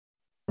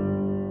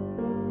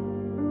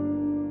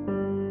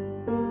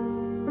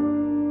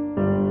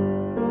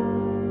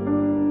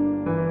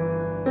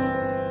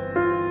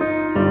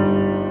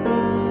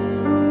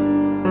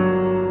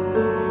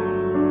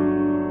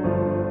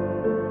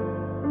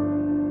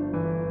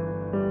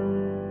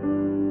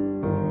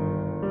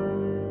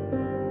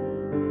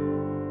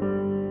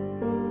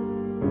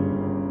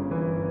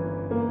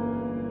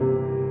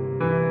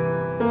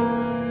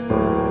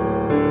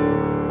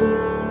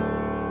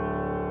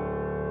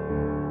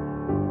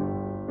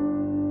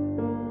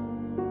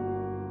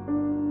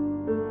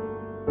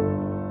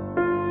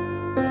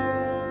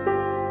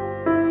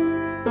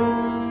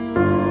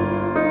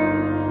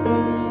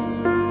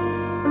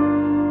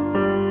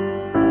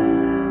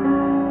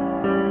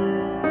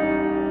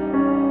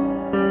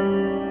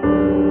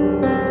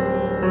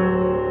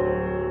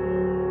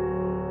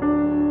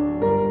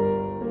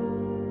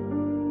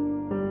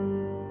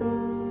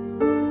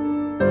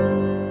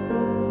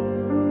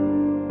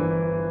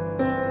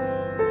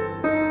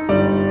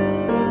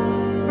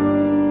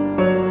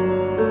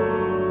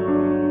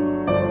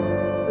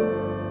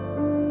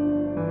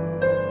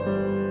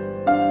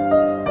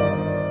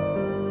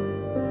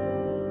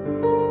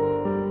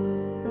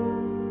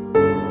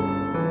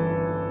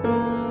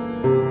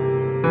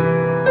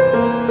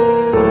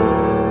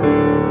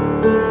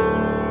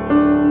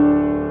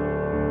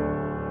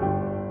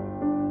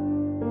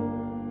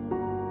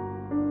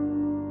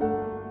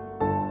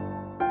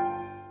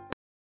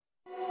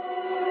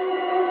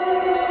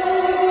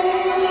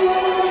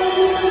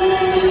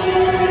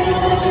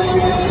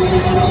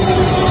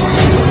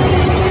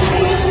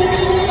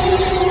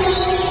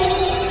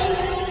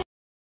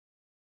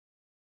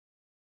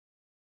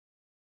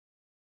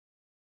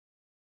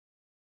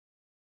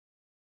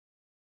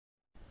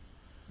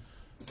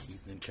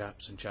Evening,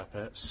 chaps and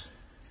chapettes.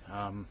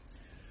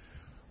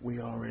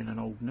 We are in an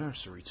old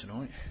nursery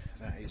tonight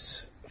that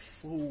is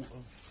full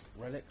of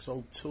relics,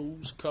 old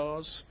tools,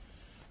 cars,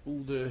 all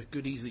the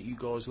goodies that you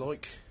guys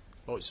like.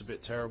 Light's a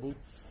bit terrible.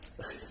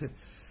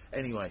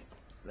 Anyway,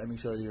 let me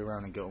show you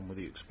around and get on with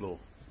the explore.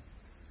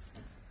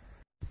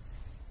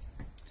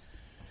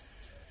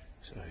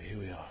 So here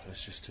we are,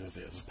 let's just do a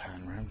bit of a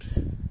pan round.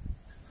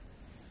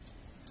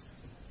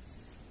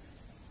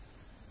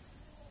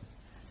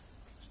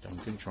 It's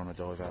Duncan trying to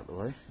dive out the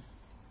way.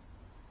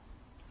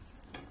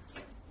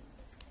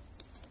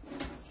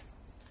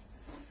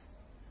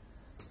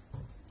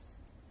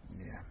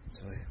 Yeah,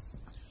 so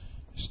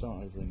let's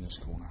start over in this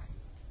corner.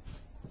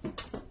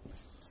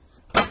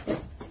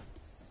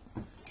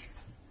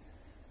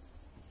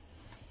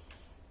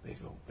 Big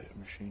old bit of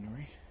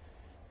machinery.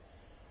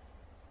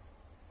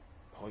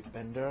 Pipe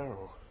bender,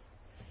 or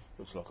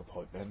looks like a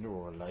pipe bender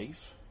or a lathe,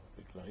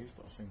 big lathe,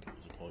 but I think it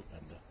was a pipe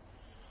bender.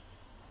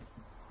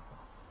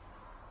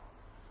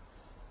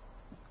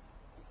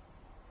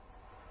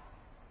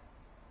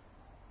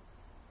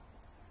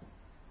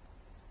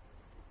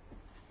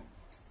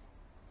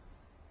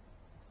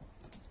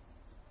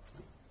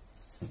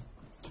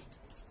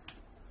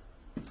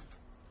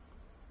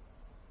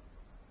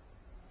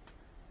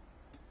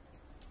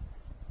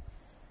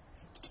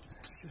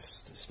 It's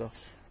just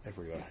stuff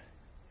everywhere.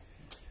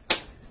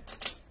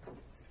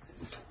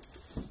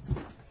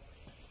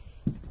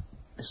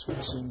 This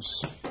one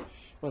seems,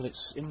 well,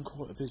 it's in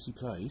quite a busy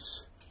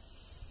place,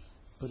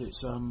 but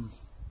it's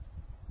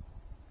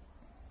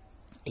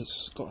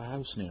got a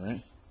house near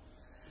it,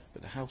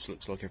 but the house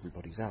looks like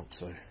everybody's out,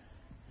 so,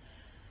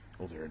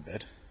 or they're in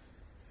bed,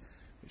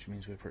 which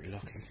means we're pretty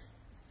lucky.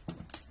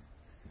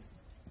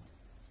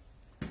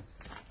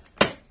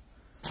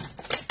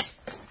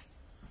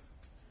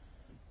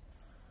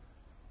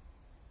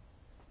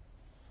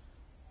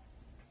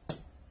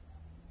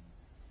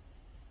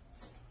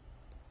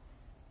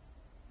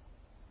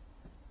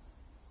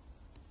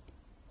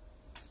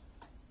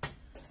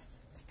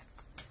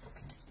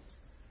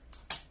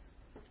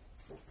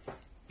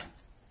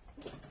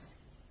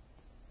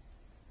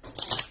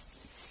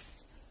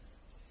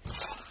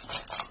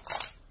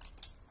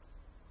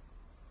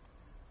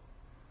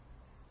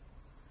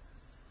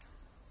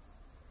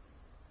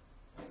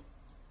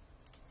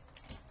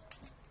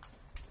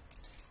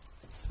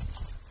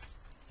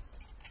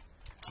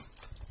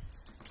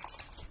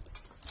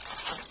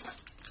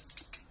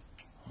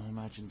 I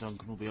imagine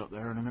Duncan will be up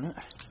there in a minute.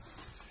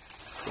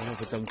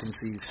 Whenever Duncan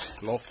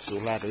sees lofts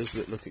or ladders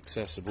that look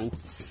accessible,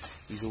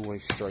 he's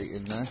always straight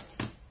in there.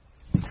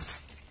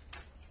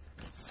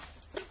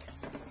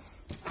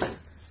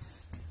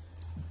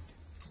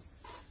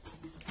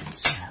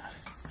 What's that?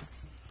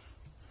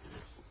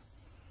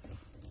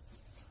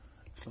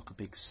 Looks like a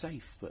big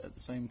safe, but at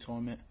the same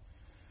time it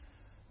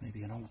may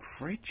be an old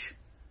fridge.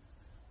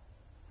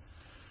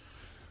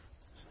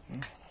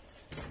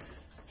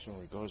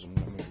 Sorry guys, I'm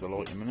going to move the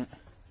light in a minute.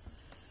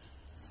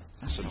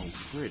 That's an old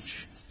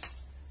fridge.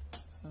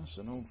 That's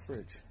an old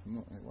fridge.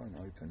 It won't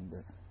open,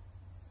 but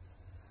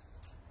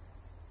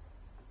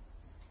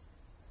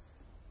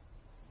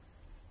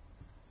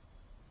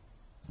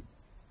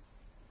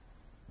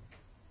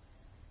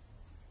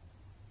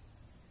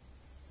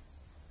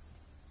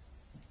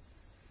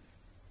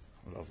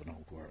I love an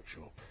old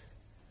workshop.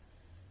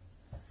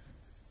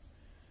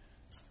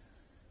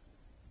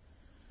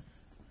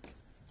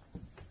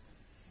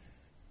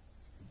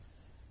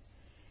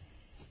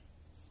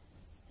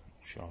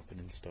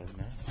 Sharpening stone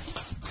now.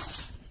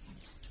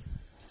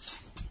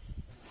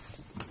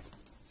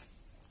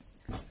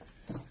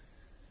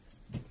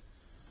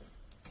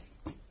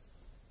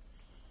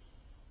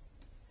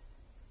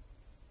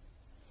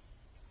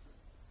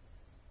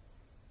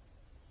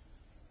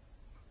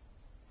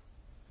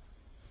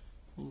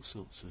 All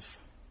sorts of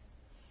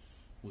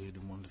weird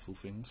and wonderful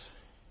things.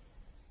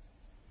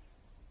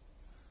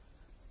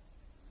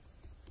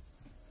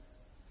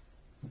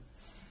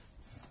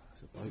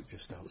 There's a boat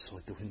just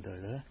outside the window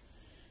there.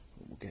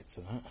 We'll get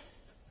to that.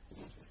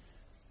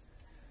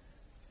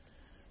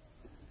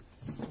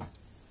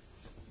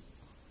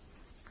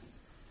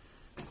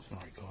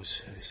 Sorry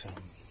guys, it's, I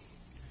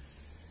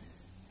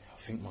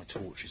think my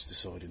torch is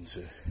deciding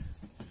to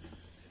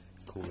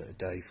call it a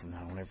day from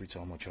now on. Every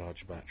time I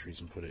charge batteries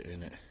and put it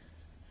in it,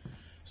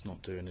 it's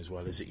not doing as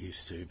well as it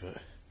used to,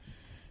 but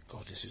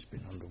God, this has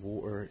been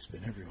underwater, it's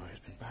been everywhere,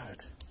 it's been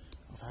bad.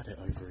 I've had it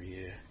over a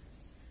year.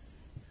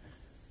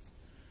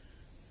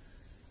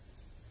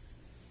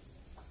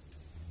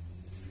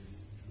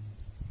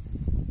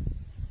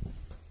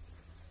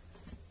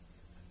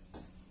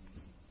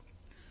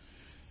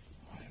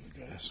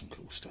 There's some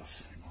cool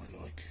stuff you might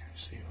like.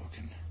 See if I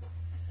can.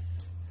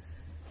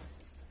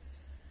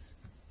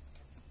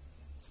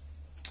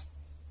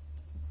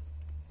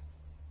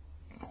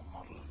 Old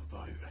model of a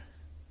boat.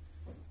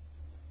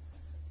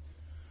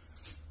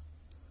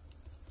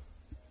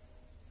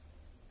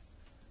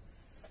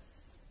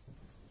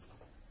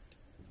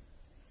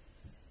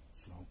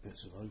 Some old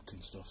bits of oak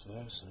and stuff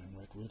there, so in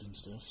redwood and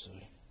stuff. So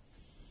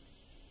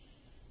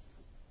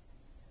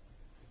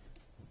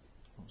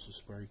Lots of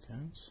spray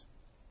cans.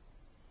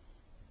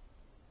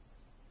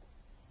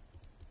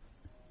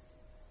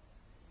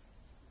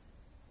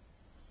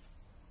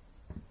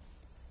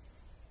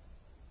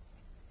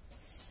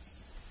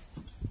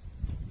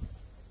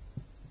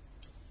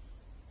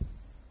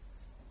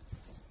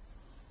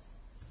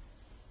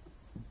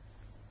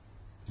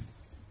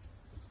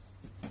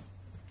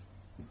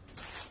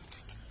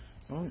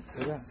 Right,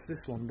 so that's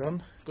this one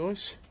done,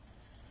 guys.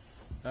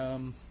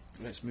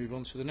 Let's move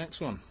on to the next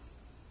one.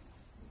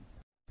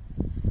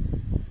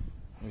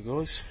 Hey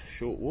guys,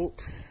 short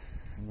walk,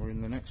 and we're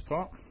in the next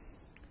part.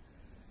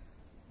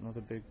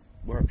 Another big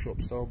workshop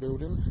style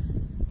building.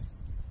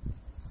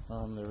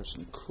 There are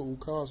some cool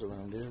cars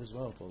around here as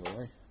well, by the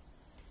way.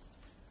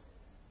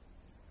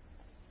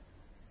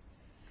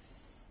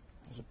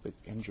 There's a big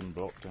engine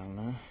block down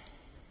there.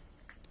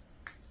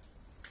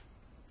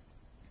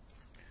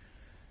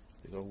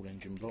 Big old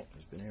engine block,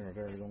 it's been here a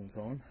very long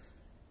time.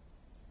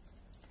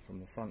 From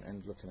the front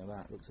end looking at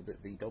that, looks a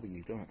bit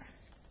VW, doesn't it?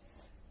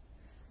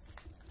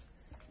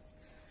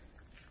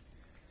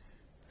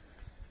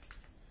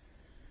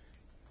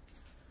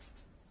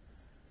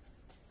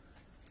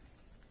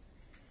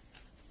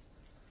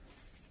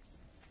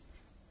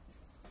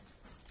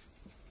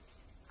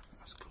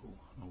 That's cool,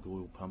 an old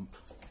oil pump,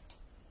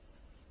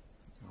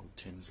 an old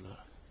Tinsler.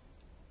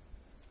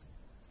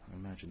 I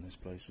imagine this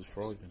place was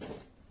thriving.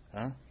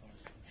 Huh?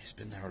 It's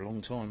been there a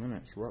long time, isn't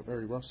it? It's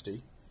very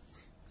rusty.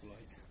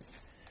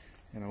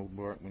 An old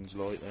workman's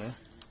light there,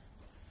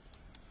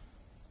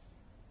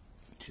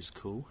 which is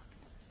cool.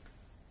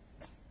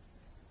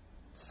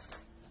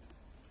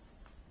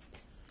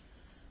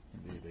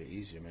 It'll be a bit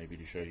easier maybe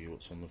to show you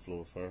what's on the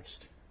floor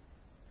first.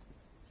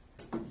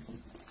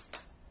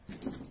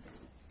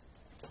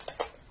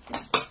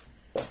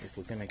 If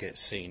we're going to get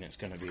seen, it's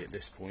going to be at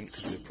this point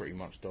because we're pretty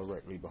much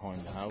directly behind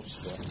the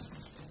house, but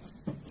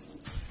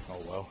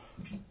oh well.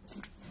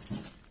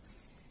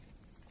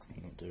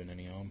 I'm not doing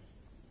any harm.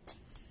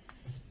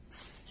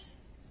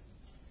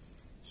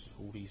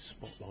 All these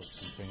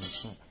spotlights and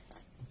things.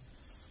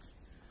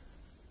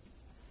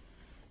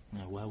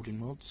 Now welding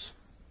rods.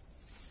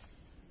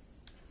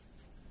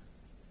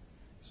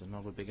 There's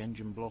another big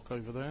engine block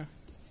over there.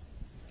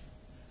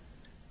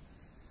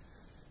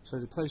 So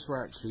the place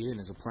we're actually in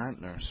is a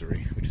plant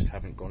nursery. We just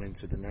haven't gone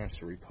into the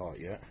nursery part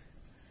yet.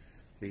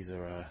 These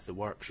are the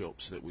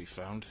workshops that we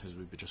found as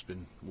we've just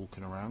been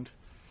walking around.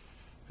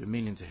 We've been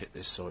meaning to hit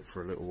this site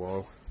for a little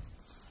while.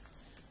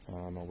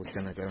 I was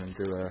going to go and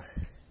do a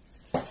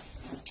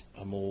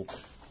morgue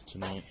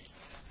tonight,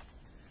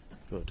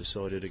 but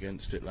decided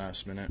against it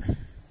last minute.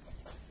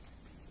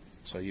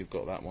 So you've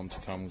got that one to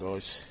come,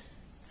 guys.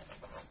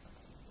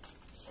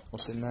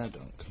 What's in there,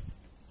 Dunk?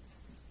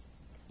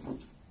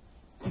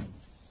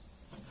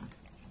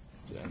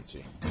 It's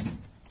empty. Yeah.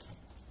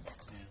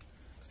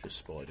 Just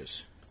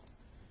spiders.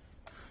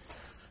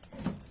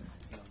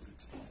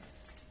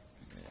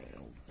 Yeah,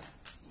 old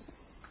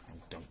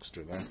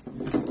Dunkster there.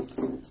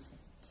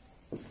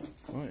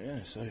 Right,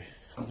 yeah, so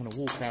I'm going to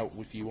walk out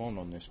with you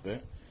on this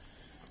bit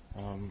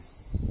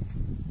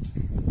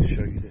to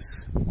show you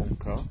this old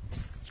car.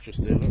 It's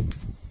just there, look.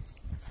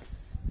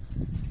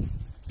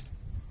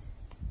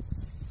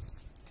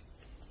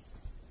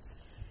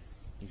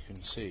 You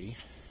can see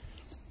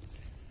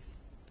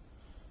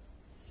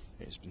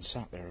it's been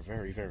sat there a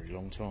very, very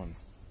long time.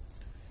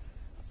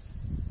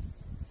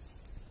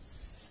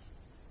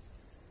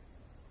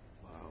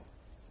 Wow.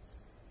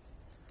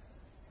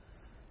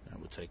 That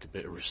would take a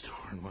bit of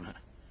restoring, wouldn't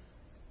it?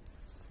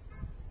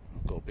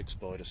 I've got a big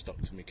spider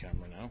stuck to my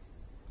camera now.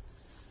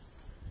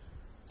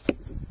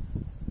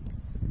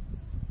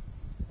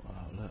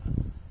 Wow, look.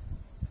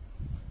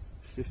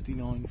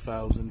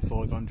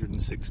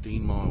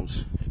 59,516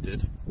 miles it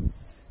did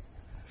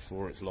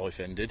before its life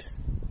ended.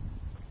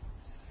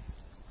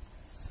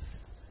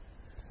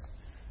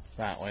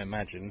 That, I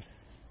imagine,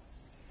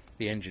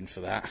 the engine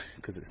for that,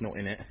 because it's not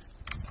in it,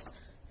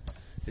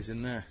 is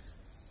in there.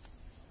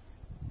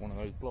 One of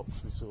those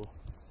blocks we saw.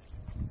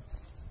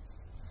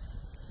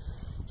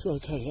 So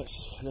okay,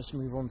 let's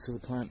move on to the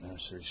plant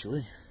nursery, shall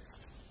we?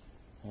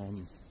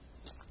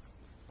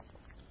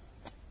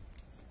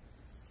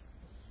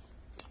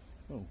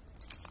 Oh,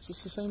 is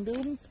this the same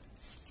building?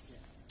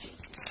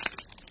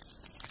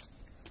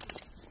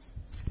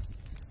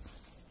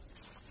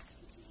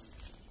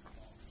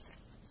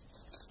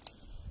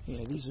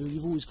 Yeah, these are,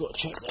 you've always got to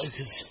check though,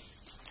 because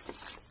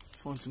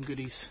find some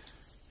goodies.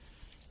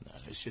 No,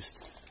 it's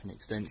just an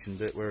extension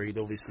bit where he'd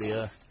obviously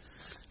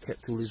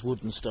kept all his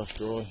wood and stuff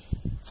dry.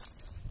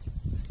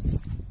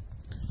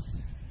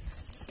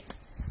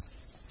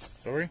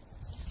 Sorry?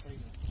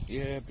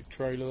 Yeah, big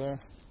trailer there.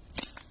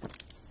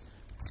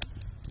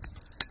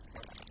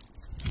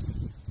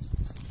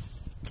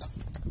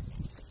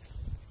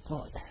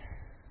 Right.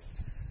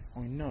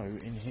 I know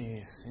in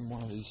here, in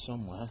one of these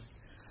somewhere,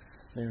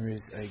 there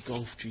is a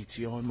Golf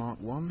GTI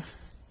Mark 1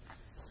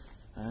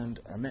 and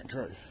a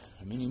Metro,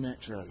 a Mini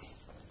Metro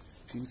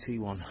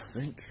GT1, I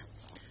think.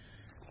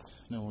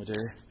 No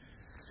idea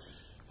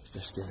if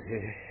they're still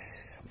here.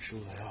 I'm sure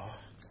they are.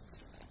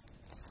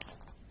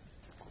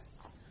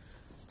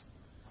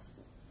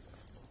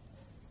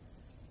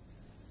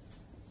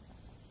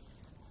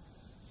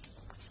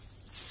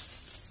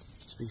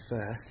 be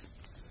fair,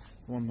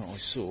 the one that I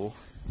saw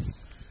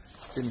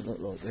didn't look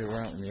like they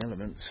were out in the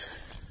elements.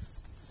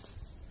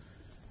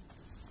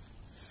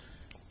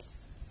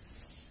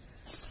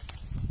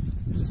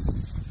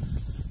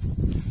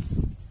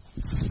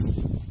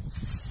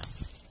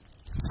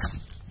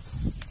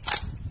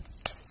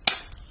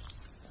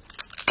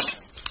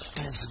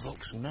 There's the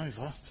Vauxhall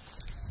Nova.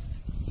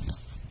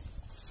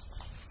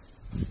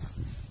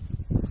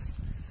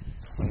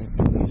 I don't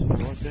think these are the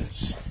right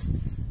bits.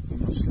 We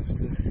must have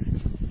to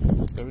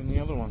go in the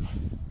other one.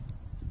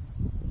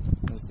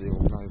 There's the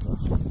old Nova.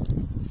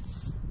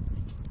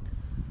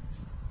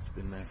 It's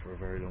been there for a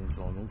very long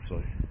time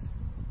also.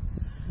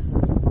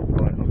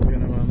 Right, I'm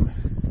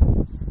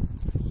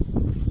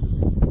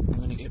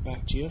gonna get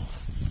back to you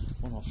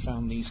when I've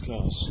found these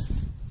cars.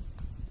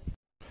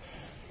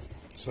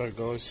 So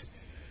guys,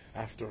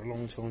 after a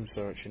long time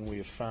searching, we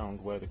have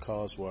found where the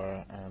cars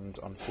were, and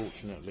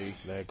unfortunately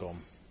they're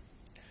gone.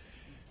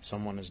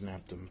 Someone has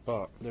nabbed them,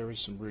 but there is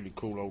some really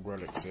cool old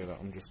relics here that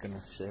I'm just going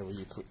to share with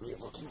you quickly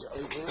if I can get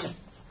over it.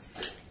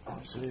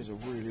 Right, so here's a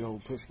really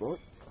old push bike.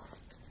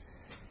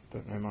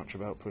 Don't know much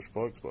about push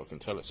bikes, but I can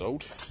tell it's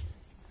old.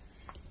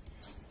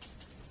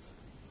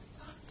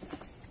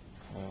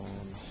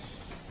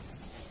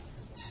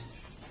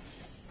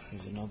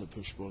 There's another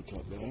push bike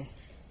up there. I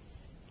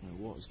don't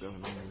know what is going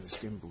on with this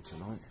gimbal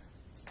tonight.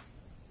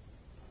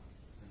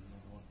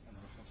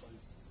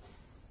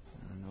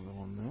 Another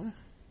one there.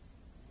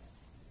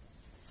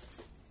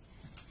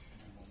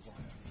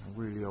 A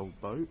really old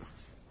boat.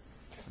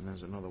 And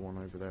there's another one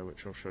over there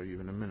which I'll show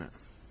you in a minute.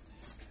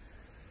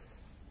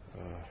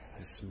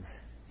 There's some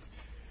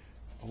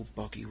old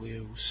buggy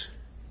wheels.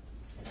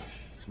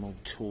 Some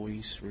old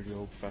toys, really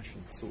old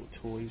fashioned sort of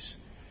toys.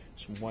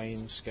 Some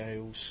weighing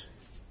scales.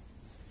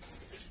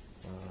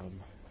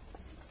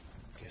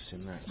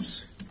 Guessing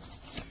that's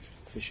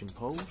fishing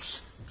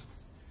poles.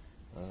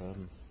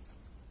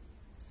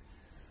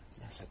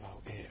 That's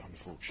about it,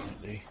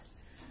 unfortunately.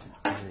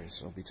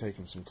 I'll be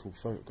taking some cool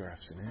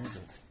photographs in here,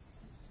 but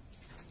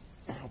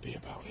that'll be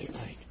about it,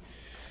 mate.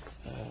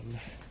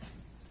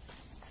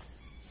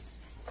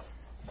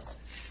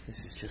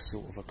 This is just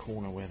sort of a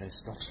corner where there's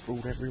stuff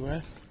sprawled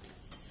everywhere.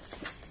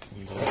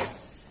 And,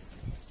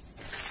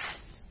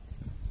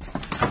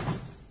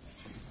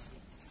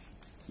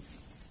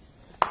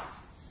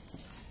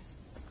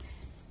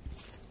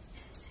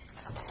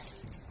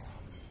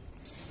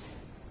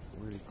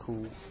 really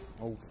cool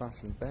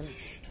old-fashioned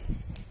bench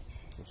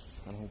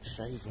with an old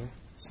shaver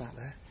sat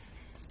there.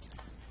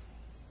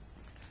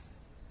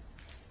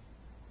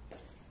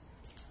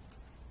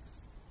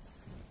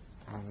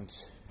 And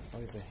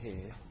over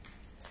here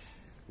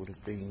would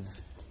have been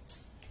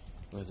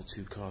where the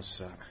two cars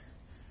sat.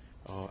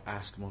 I'll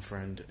ask my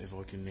friend if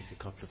I can nick a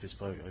couple of his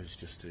photos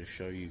just to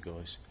show you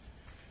guys.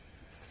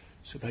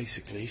 So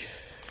basically,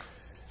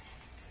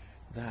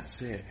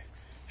 that's it.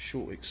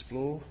 Short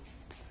explore,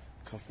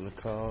 a couple of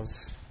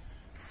cars,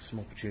 some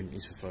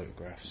opportunities for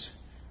photographs.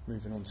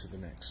 Moving on to the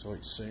next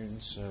site soon,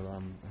 so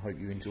I hope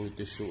you enjoyed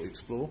this short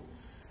explore,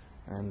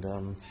 and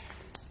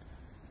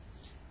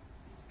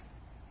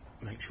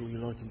make sure you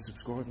like and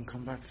subscribe and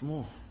come back for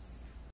more.